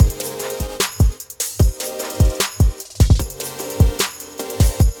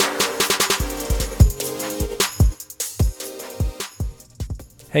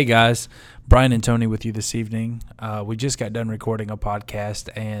Hey guys, Brian and Tony with you this evening. We just got done recording a podcast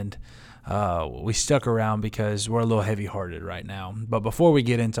and we stuck around because we're a little heavy-hearted right now. But before we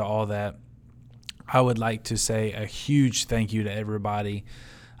get into all that, I would like to say a huge thank you to everybody.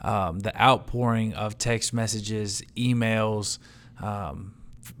 The outpouring of text messages, emails,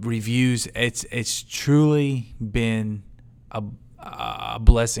 reviews, it's truly been a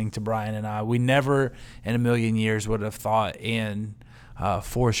blessing to Brian and I. We never in a million years would have thought in 4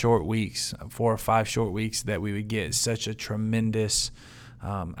 or 5 short weeks that we would get such a tremendous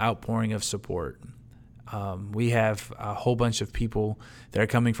outpouring of support. We have a whole bunch of people that are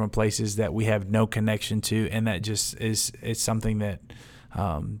coming from places that we have no connection to, and that just it's something that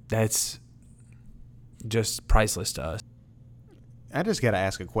that's just priceless to us. I just got to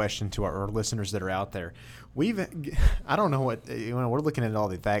ask a question to our listeners that are out there. I don't know what, we're looking at all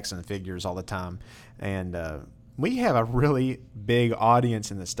the facts and figures all the time, and we have a really big audience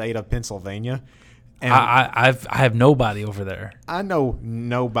in the state of Pennsylvania. And I have nobody over there. I know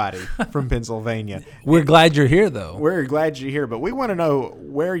nobody from Pennsylvania. We're glad you're here, though. We're glad you're here, but we want to know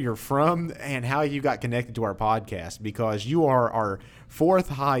where you're from and how you got connected to our podcast, because you are our 4th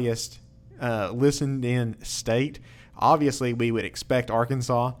highest listened in state. Obviously, we would expect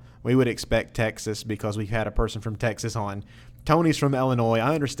Arkansas. We would expect Texas because we've had a person from Texas on. Tony's from Illinois.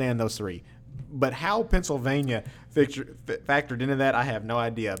 I understand those 3. But how Pennsylvania factored into that, I have no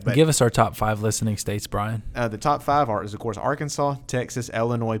idea. But give us our top 5 listening states, Brian. The top 5 is, of course, Arkansas, Texas,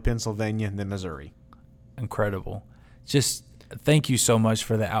 Illinois, Pennsylvania, and then Missouri. Incredible. Just thank you so much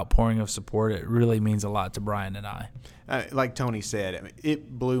for the outpouring of support. It really means a lot to Brian and I. Like Tony said, it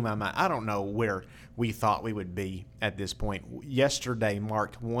blew my mind. I don't know where we thought we would be at this point. Yesterday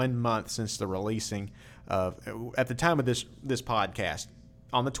marked 1 month since the releasing of, at the time of this podcast,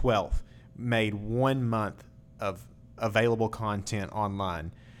 on the 12th, made 1 month of available content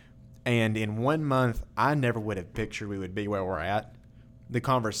online. And in 1 month, I never would have pictured we would be where we're at. The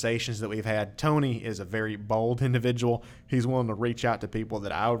conversations that we've had. Tony is a very bold individual. He's willing to reach out to people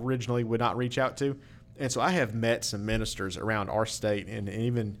that I originally would not reach out to. And so I have met some ministers around our state and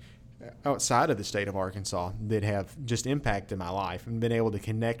even outside of the state of Arkansas that have just impacted my life and been able to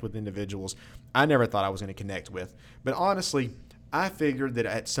connect with individuals I never thought I was going to connect with. But honestly, I figured that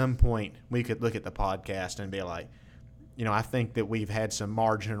at some point we could look at the podcast and be like, I think that we've had some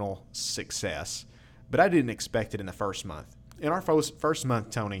marginal success, but I didn't expect it in the first month. In our first month,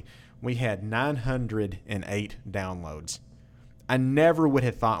 Tony, we had 908 downloads. I never would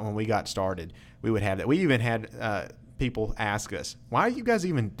have thought when we got started we would have that. We even had people ask us, why are you guys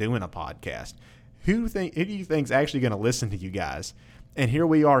even doing a podcast? Who do you think is actually going to listen to you guys? And here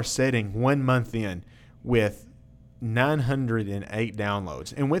we are sitting 1 month in with 908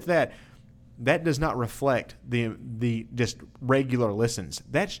 downloads. And with that does not reflect the just regular listens.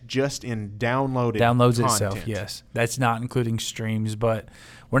 That's just in downloads content. Itself, yes. That's not including streams, but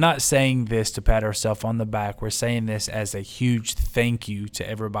we're not saying this to pat ourselves on the back. We're saying this as a huge thank you to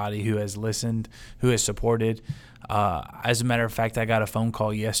everybody who has listened, who has supported. As a matter of fact, I got a phone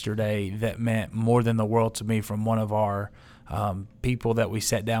call yesterday that meant more than the world to me from one of our people that we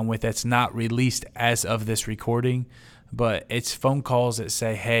sat down with. That's not released as of this recording, but it's phone calls that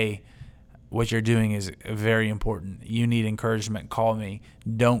say, hey, what you're doing is very important. You need encouragement. Call me.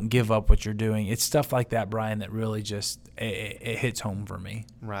 Don't give up what you're doing. It's stuff like that, Brian, that really just it hits home for me.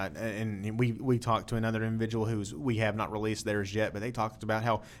 Right. And we talked to another individual we have not released theirs yet, but they talked about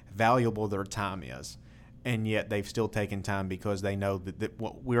how valuable their time is. And yet they've still taken time because they know that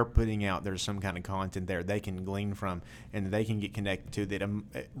what we're putting out, there's some kind of content there they can glean from and that they can get connected to that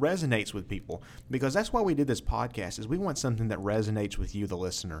resonates with people. Because that's why we did this podcast, is we want something that resonates with you, the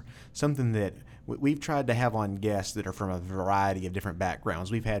listener. Something that we've tried to have on guests that are from a variety of different backgrounds.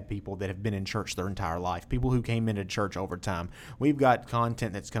 We've had people that have been in church their entire life, people who came into church over time. We've got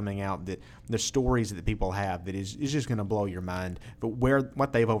content that's coming out, that the stories that people have that is just going to blow your mind, but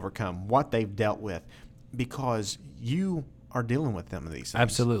what they've overcome, what they've dealt with, because you are dealing with them of these things.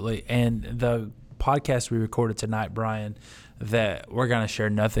 Absolutely. And the podcast we recorded tonight, Brian, that we're going to share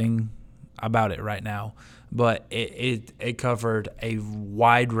nothing about it right now, but it covered a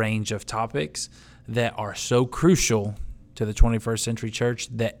wide range of topics that are so crucial to the 21st century church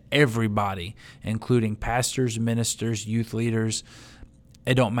that everybody, including pastors, ministers, youth leaders,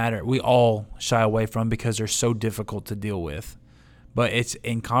 it don't matter. We all shy away from because they're so difficult to deal with. But it's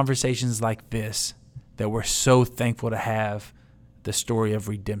in conversations like this that we're so thankful to have the story of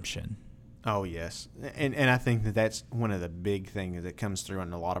redemption. Oh, yes. And I think that's one of the big things that comes through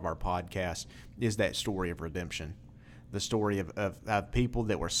in a lot of our podcasts is that story of redemption. the story of people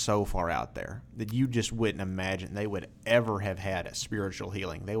that were so far out there that you just wouldn't imagine they would ever have had a spiritual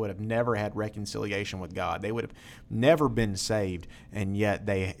healing. They would have never had reconciliation with God. They would have never been saved, and yet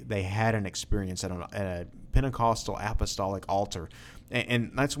they had an experience at a Pentecostal apostolic altar.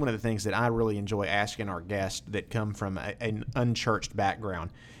 And that's one of the things that I really enjoy asking our guests that come from an unchurched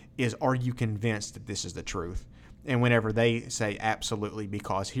background is, are you convinced that this is the truth? And whenever they say absolutely,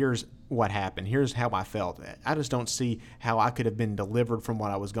 because here's what happened, here's how I felt, I just don't see how I could have been delivered from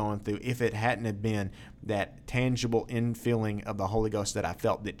what I was going through if it hadn't have been that tangible infilling of the Holy Ghost that I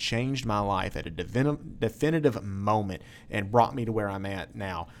felt that changed my life at a definitive moment and brought me to where I'm at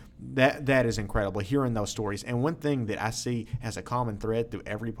now. That is incredible, hearing those stories. And one thing that I see as a common thread through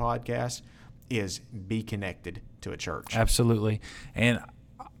every podcast is be connected to a church. Absolutely. And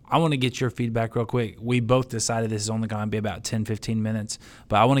I want to get your feedback real quick. We both decided this is only going to be about 10, 15 minutes,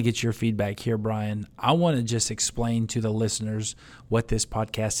 but I want to get your feedback here, Brian. I want to just explain to the listeners what this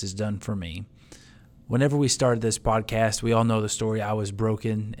podcast has done for me. Whenever we started this podcast, we all know the story. I was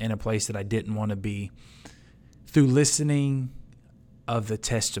broken in a place that I didn't want to be. Through listening of the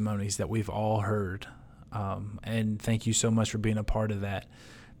testimonies that we've all heard, and thank you so much for being a part of that,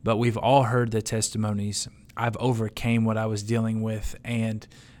 but we've all heard the testimonies. I've overcame what I was dealing with, and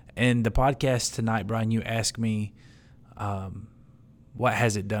in the podcast tonight, Brian, you asked me, what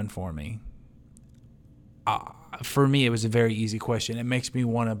has it done for me? For me, it was a very easy question. It makes me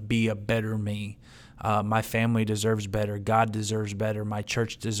want to be a better me. My family deserves better. God deserves better. My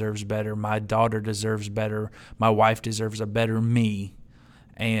church deserves better. My daughter deserves better. My wife deserves a better me.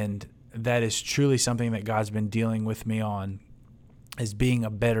 And that is truly something that God's been dealing with me on, is being a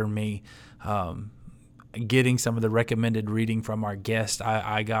better me. Getting some of the recommended reading from our guest.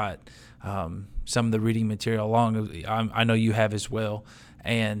 I got some of the reading material along. I know you have as well.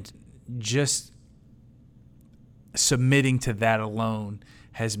 And just submitting to that alone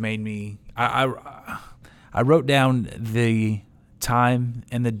has made me, I wrote down the time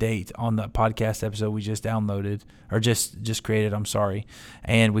and the date on the podcast episode we just downloaded, or just created, I'm sorry.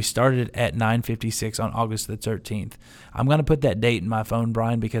 And we started at 9:56 on August the 13th. I'm going to put that date in my phone,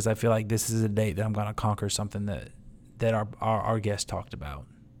 Brian, because I feel like this is a date that I'm going to conquer something that our guest talked about.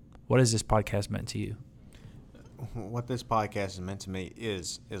 What has this podcast meant to you? What this podcast has meant to me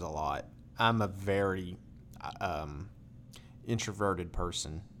is a lot. I'm a very introverted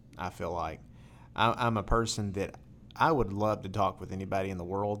person, I feel like. I'm a person that I would love to talk with anybody in the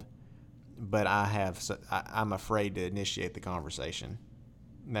world, but I'm afraid to initiate the conversation.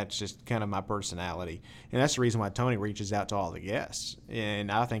 That's just kind of my personality. And that's the reason why Tony reaches out to all the guests. And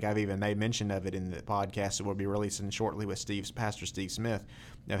I think I've even made mention of it in the podcast that we'll be releasing shortly with Pastor Steve Smith,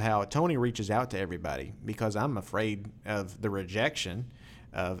 of how Tony reaches out to everybody, because I'm afraid of the rejection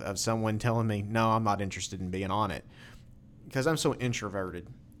of someone telling me, no, I'm not interested in being on it, because I'm so introverted.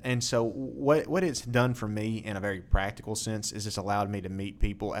 And so what it's done for me in a very practical sense is it's allowed me to meet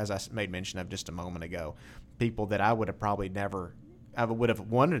people, as I made mention of just a moment ago, people that I would have probably never, I would have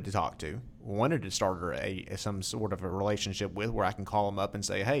wanted to talk to, wanted to start some sort of a relationship with, where I can call them up and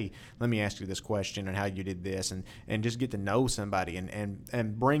say, hey, let me ask you this question and how you did this, and just get to know somebody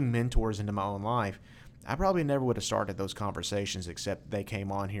and bring mentors into my own life. I probably never would have started those conversations except they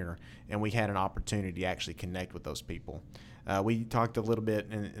came on here and we had an opportunity to actually connect with those people. We talked a little bit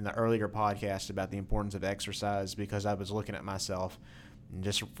in the earlier podcast about the importance of exercise, because I was looking at myself,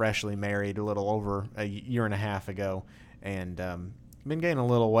 just freshly married a little over a year and a half ago, and been gaining a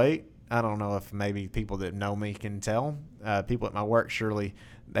little weight. I don't know if maybe people that know me can tell. People at my work, surely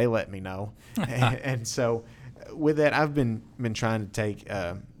they let me know. And so with that, I've been trying to take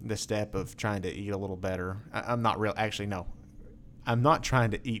the step of trying to eat a little better. I'm not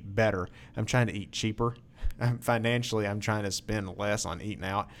trying to eat better. I'm trying to eat cheaper. Financially, I'm trying to spend less on eating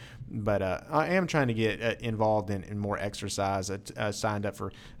out, but I am trying to get involved in more exercise. I signed up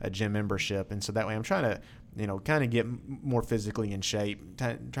for a gym membership, and so that way I'm trying to, kind of get more physically in shape,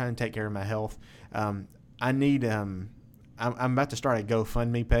 trying to take care of my health. I need, I'm about to start a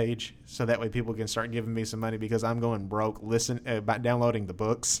GoFundMe page, so that way people can start giving me some money, because I'm going broke by downloading the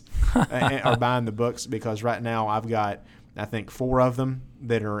books or buying the books, because right now I've got, I think, 4 of them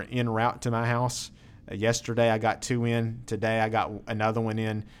that are en route to my house. Yesterday I got 2 in. Today I got another one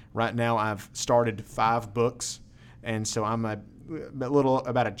in. Right now I've started 5 books, and so I'm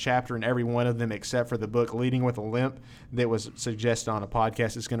about a chapter in every one of them, except for the book Leading with a Limp that was suggested on a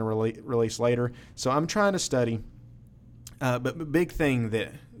podcast that's going to release later. So I'm trying to study. But the big thing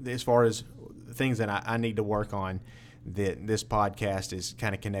that, as far as things that I need to work on, that this podcast is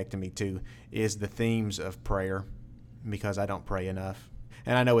kind of connecting me to, is the themes of prayer, because I don't pray enough.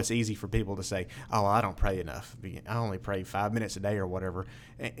 And I know it's easy for people to say, oh, I don't pray enough. I only pray 5 minutes a day or whatever.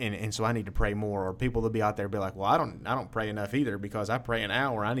 And so I need to pray more. Or people will be out there be like, well, I don't pray enough either because I pray an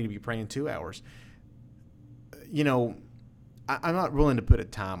hour. I need to be praying 2 hours. You know, I'm not willing to put a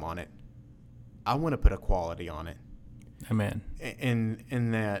time on it. I want to put a quality on it. Amen.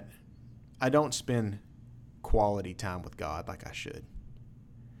 In that I don't spend quality time with God like I should.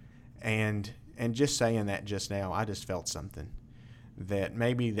 And just saying that just now, I just felt something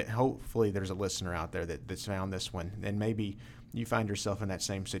that hopefully there's a listener out there that's found this one. And maybe you find yourself in that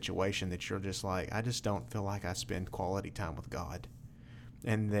same situation that you're just like, I just don't feel like I spend quality time with God.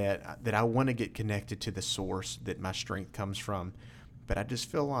 And that I want to get connected to the source that my strength comes from. But I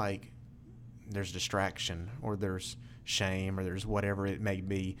just feel like there's distraction or there's shame or there's whatever it may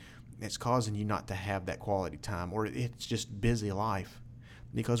be. It's causing you not to have that quality time, or it's just busy life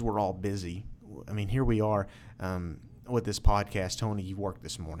because we're all busy. I mean, here we are with this podcast. Tony, you worked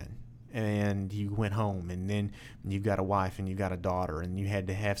this morning and you went home, and then you've got a wife and you've got a daughter, and you had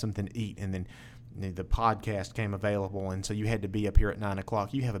to have something to eat, and then the podcast came available, and so you had to be up here at 9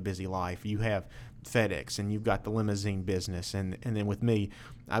 o'clock. You have a busy life. You have FedEx, and you've got the limousine business, and then with me,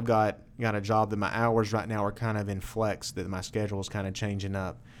 I've got a job that my hours right now are kind of in flex, that my schedule is kind of changing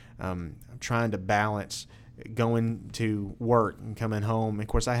up. I'm trying to balance going to work and coming home. Of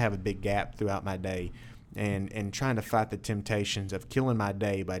course, I have a big gap throughout my day, and trying to fight the temptations of killing my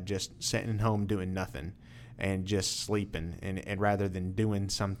day by just sitting home doing nothing and just sleeping, and rather than doing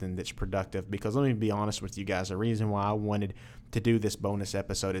something that's productive. Because let me be honest with you guys, the reason why I wanted to do this bonus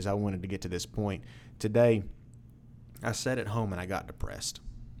episode is I wanted to get to this point. Today, I sat at home and I got depressed.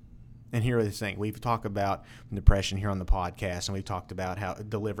 And here is the thing. We've talked about depression here on the podcast, and we've talked about how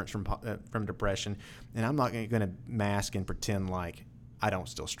deliverance from depression. And I'm not going to mask and pretend like I don't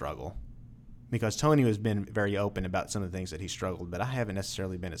still struggle, because Tony has been very open about some of the things that he struggled, but I haven't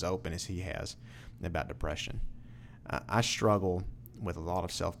necessarily been as open as he has about depression. I struggle with a lot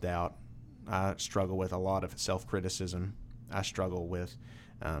of self-doubt. I struggle with a lot of self-criticism. I struggle with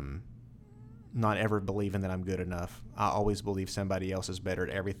not ever believing that I'm good enough. I always believe somebody else is better at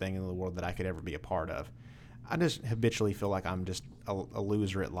everything in the world that I could ever be a part of. I just habitually feel like I'm just a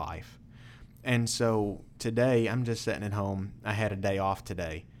loser at life. And so today, I'm just sitting at home. I had a day off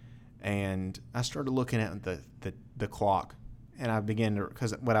today, and I started looking at the clock, and I began to,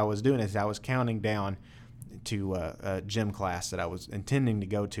 because what I was doing is I was counting down to a gym class that I was intending to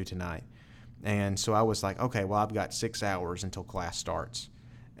go to tonight. And so I was like, okay, well, I've got 6 hours until class starts.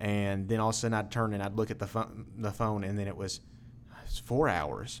 And then all of a sudden I'd turn and I'd look at the phone, and then it was 4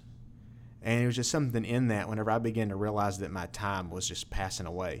 hours. And it was just something in that whenever I began to realize that my time was just passing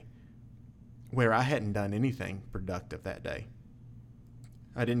away, where I hadn't done anything productive that day.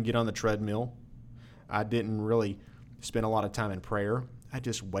 I didn't get on the treadmill. I didn't really spend a lot of time in prayer. I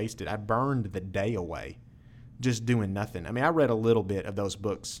just wasted. I burned the day away just doing nothing. I mean, I read a little bit of those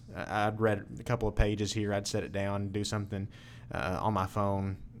books. I'd read a couple of pages here. I'd set it down and do something on my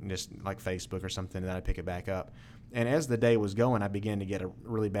phone, just like Facebook or something, and then I'd pick it back up. And as the day was going, I began to get a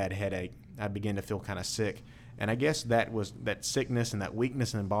really bad headache. I began to feel kind of sick. And I guess that sickness and that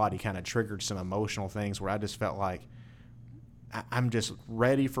weakness in the body kind of triggered some emotional things where I just felt like I'm just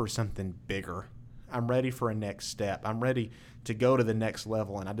ready for something bigger. I'm ready for a next step. I'm ready to go to the next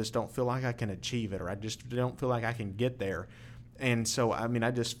level, and I just don't feel like I can achieve it, or I just don't feel like I can get there. And so, I mean,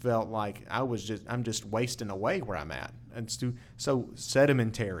 I just felt like I'm just wasting away where I'm at. It's so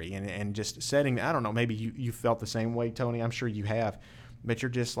sedimentary and just setting, I don't know, maybe you felt the same way, Tony. I'm sure you have. But you're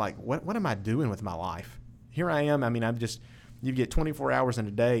just like, what am I doing with my life? Here I am. I mean, you get 24 hours in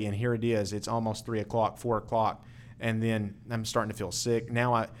a day, and here it is. It's almost 3 o'clock, 4 o'clock, and then I'm starting to feel sick.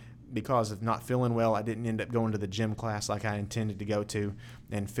 Now because of not feeling well, I didn't end up going to the gym class like I intended to go to,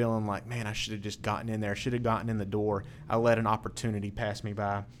 and feeling like, man, I should have just gotten in there. I should have gotten in the door. I let an opportunity pass me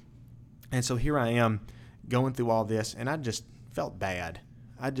by. And so here I am going through all this, and I just felt bad.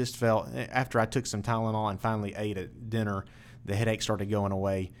 I just felt, after I took some Tylenol and finally ate at dinner, the headache started going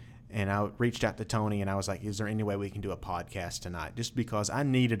away. And I reached out to Tony, and I was like, is there any way we can do a podcast tonight? Just because I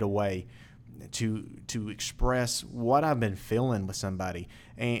needed a way to express what I've been feeling with somebody.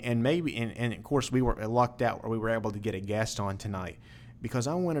 And maybe, and of course, we were lucked out where we were able to get a guest on tonight, because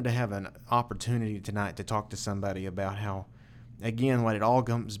I wanted to have an opportunity tonight to talk to somebody about how, again, what it all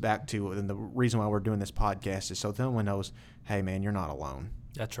comes back to, and the reason why we're doing this podcast is so someone knows, hey, man, you're not alone.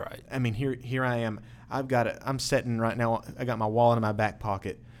 That's right. I mean, here I am. I'm sitting right now. I got my wallet in my back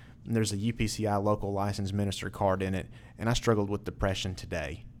pocket, and there's a UPCI local licensed minister card in it, and I struggled with depression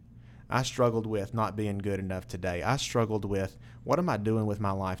today. I struggled with not being good enough today. I struggled with, what am I doing with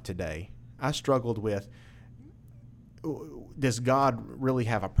my life today? I struggled with does God really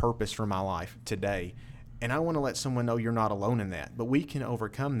have a purpose for my life today? And I want to let someone know you're not alone in that, but we can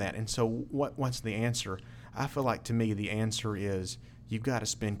overcome that. And so what's the answer? I feel like, to me, the answer is you've got to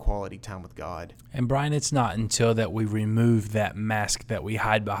spend quality time with God. And Brian, it's not until that we remove that mask that we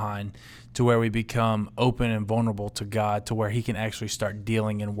hide behind to where we become open and vulnerable to God, to where he can actually start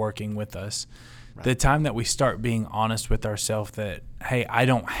dealing and working with us. Right. The time that we start being honest with ourselves that, hey, I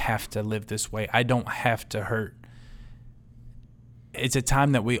don't have to live this way. I don't have to hurt. It's a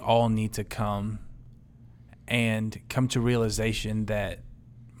time that we all need to come to realization that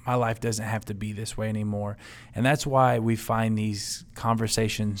my life doesn't have to be this way anymore. And that's why we find these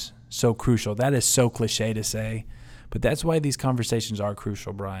conversations so crucial. That is so cliche to say, but that's why these conversations are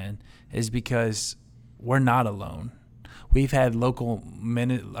crucial, Brian, is because we're not alone. We've had local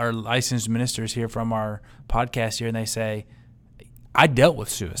or licensed ministers here from our podcast here, and they say, I dealt with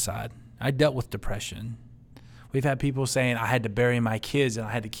suicide. I dealt with depression. We've had people saying, I had to bury my kids and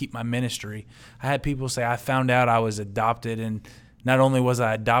I had to keep my ministry. I had people say, I found out I was adopted, and not only was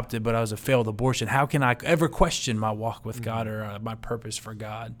I adopted, but I was a failed abortion. How can I ever question my walk with God or my purpose for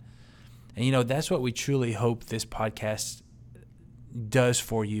God? And, that's what we truly hope this podcast does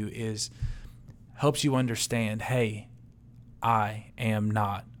for you, is helps you understand, hey, I am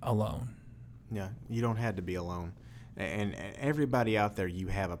not alone. Yeah, you don't have to be alone. And everybody out there, you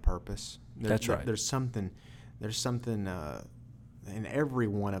have a purpose. That's right. There's something in every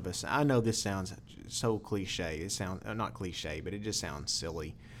one of us. I know this sounds so cliche. It sounds not cliche, but it just sounds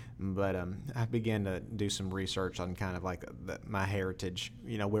silly. But I began to do some research on kind of like my heritage,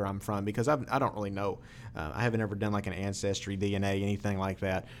 where I'm from, because I don't really know. I haven't ever done like an ancestry, DNA, anything like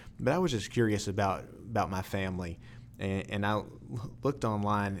that. But I was just curious about my family, and I looked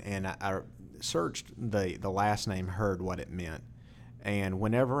online and I searched the last name Hurd, what it meant. And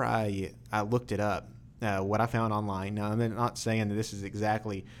whenever I looked it up, what I found online. Now, I'm not saying that this is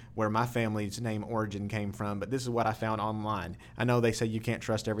exactly where my family's name origin came from, but this is what I found online. I know they say you can't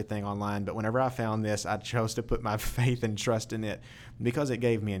trust everything online, but whenever I found this, I chose to put my faith and trust in it because it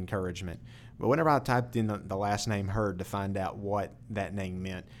gave me encouragement. But whenever I typed in the last name Hurd to find out what that name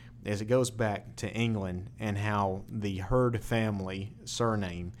meant, as it goes back to England and how the Hurd family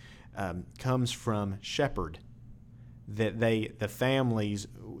surname comes from shepherd. That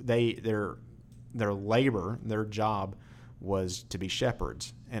their labor, their job was to be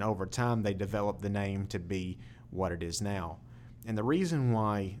shepherds. And over time, they developed the name to be what it is now. And the reason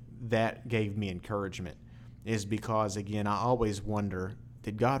why that gave me encouragement is because, again, I always wonder,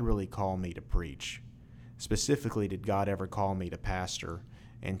 did God really call me to preach? Specifically, did God ever call me to pastor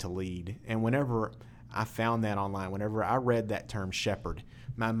and to lead? And whenever I found that online, whenever I read that term shepherd,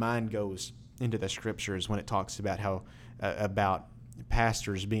 my mind goes into the scriptures when it talks about how about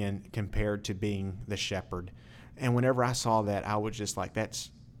pastors being compared to being the shepherd. And whenever I saw that, I was just like, that's,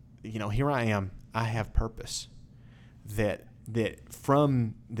 here I am. I have purpose. That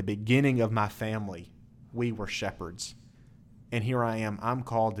from the beginning of my family, we were shepherds. And here I am. I'm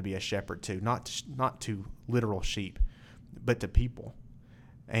called to be a shepherd too, not to literal sheep, but to people.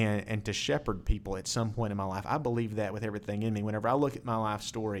 And to shepherd people at some point in my life. I believe that with everything in me. Whenever I look at my life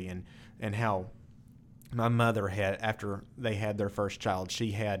story and how my mother had, after they had their first child,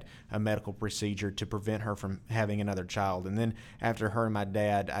 she had a medical procedure to prevent her from having another child. And then after her and my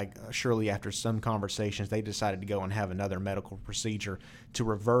dad, after some conversations, they decided to go and have another medical procedure to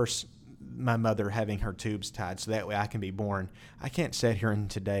reverse my mother having her tubes tied so that way I can be born. I can't sit here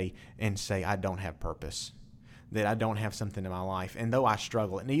today and say I don't have purpose, that I don't have something in my life. And though I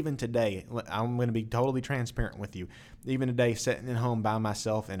struggle, and even today, I'm going to be totally transparent with you, even today, sitting at home by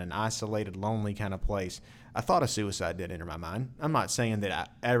myself in an isolated, lonely kind of place, I thought of suicide did enter my mind. I'm not saying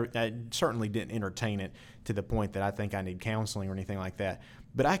that I certainly didn't entertain it to the point that I think I need counseling or anything like that.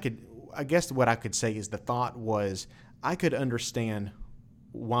 But I guess what I could say is the thought was I could understand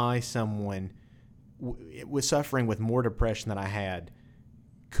why someone was suffering with more depression than I had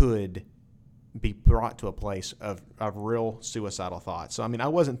could be brought to a place of real suicidal thoughts. So, I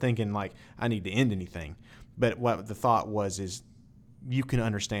wasn't thinking like I need to end anything, but what the thought was is you can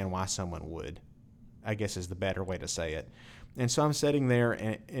understand why someone would, I guess is the better way to say it. And so I'm sitting there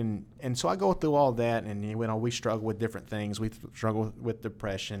and so I go through all that, and we struggle with different things. We struggle with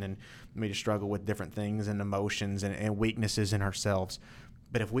depression, and we just struggle with different things and emotions and weaknesses in ourselves.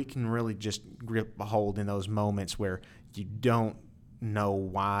 But if we can really just grip a hold in those moments where you don't know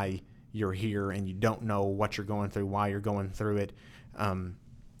why you're here and you don't know what you're going through, why you're going through it,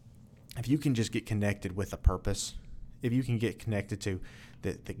 if you can just get connected with a purpose, if you can get connected to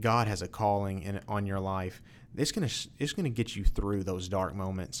that God has a calling on your life, it's gonna get you through those dark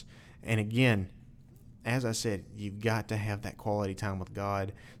moments. And again, as I said, you've got to have that quality time with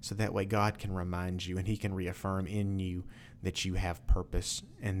God, so that way God can remind you and he can reaffirm in you that you have purpose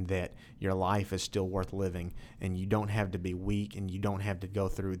and that your life is still worth living, and you don't have to be weak and you don't have to go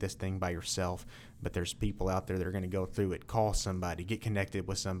through this thing by yourself. But there's people out there that are going to go through it. Call somebody, get connected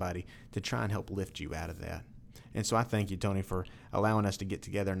with somebody to try and help lift you out of that. And so I thank you, Tony, for allowing us to get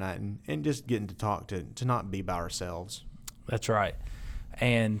together tonight and just getting to talk, to not be by ourselves. That's right.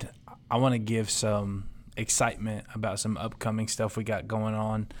 And I want to give some excitement about some upcoming stuff we got going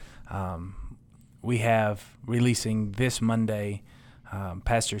on. We have releasing this Monday,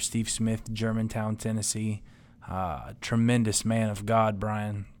 Pastor Steve Smith, Germantown, Tennessee, tremendous man of God,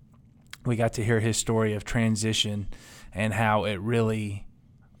 Brian. We got to hear his story of transition and how it really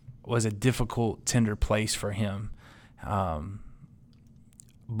was a difficult, tender place for him.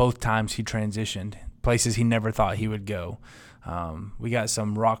 Both times he transitioned, places he never thought he would go. We got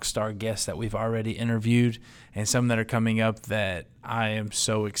some rock star guests that we've already interviewed and some that are coming up that I am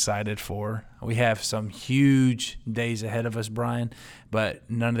so excited for. We have some huge days ahead of us, Brian, but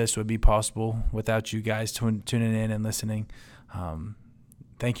none of this would be possible without you guys tuning in and listening.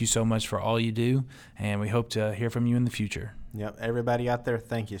 Thank you so much for all you do, and we hope to hear from you in the future. Yep. Everybody out there,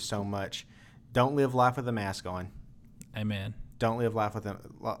 thank you so much. Don't live life with a mask on. Amen. Don't live life with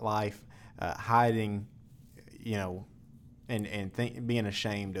hiding, and being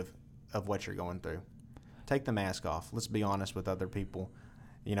ashamed of what you're going through. Take the mask off. Let's be honest with other people.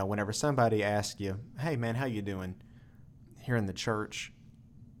 Whenever somebody asks you, hey, man, how you doing? Here in the church,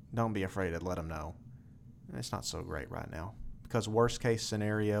 don't be afraid to let them know. It's not so great right now. Because worst case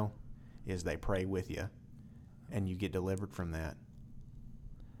scenario is they pray with you and you get delivered from that.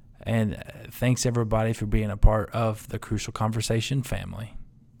 And thanks, everybody, for being a part of the Crucial Conversation family.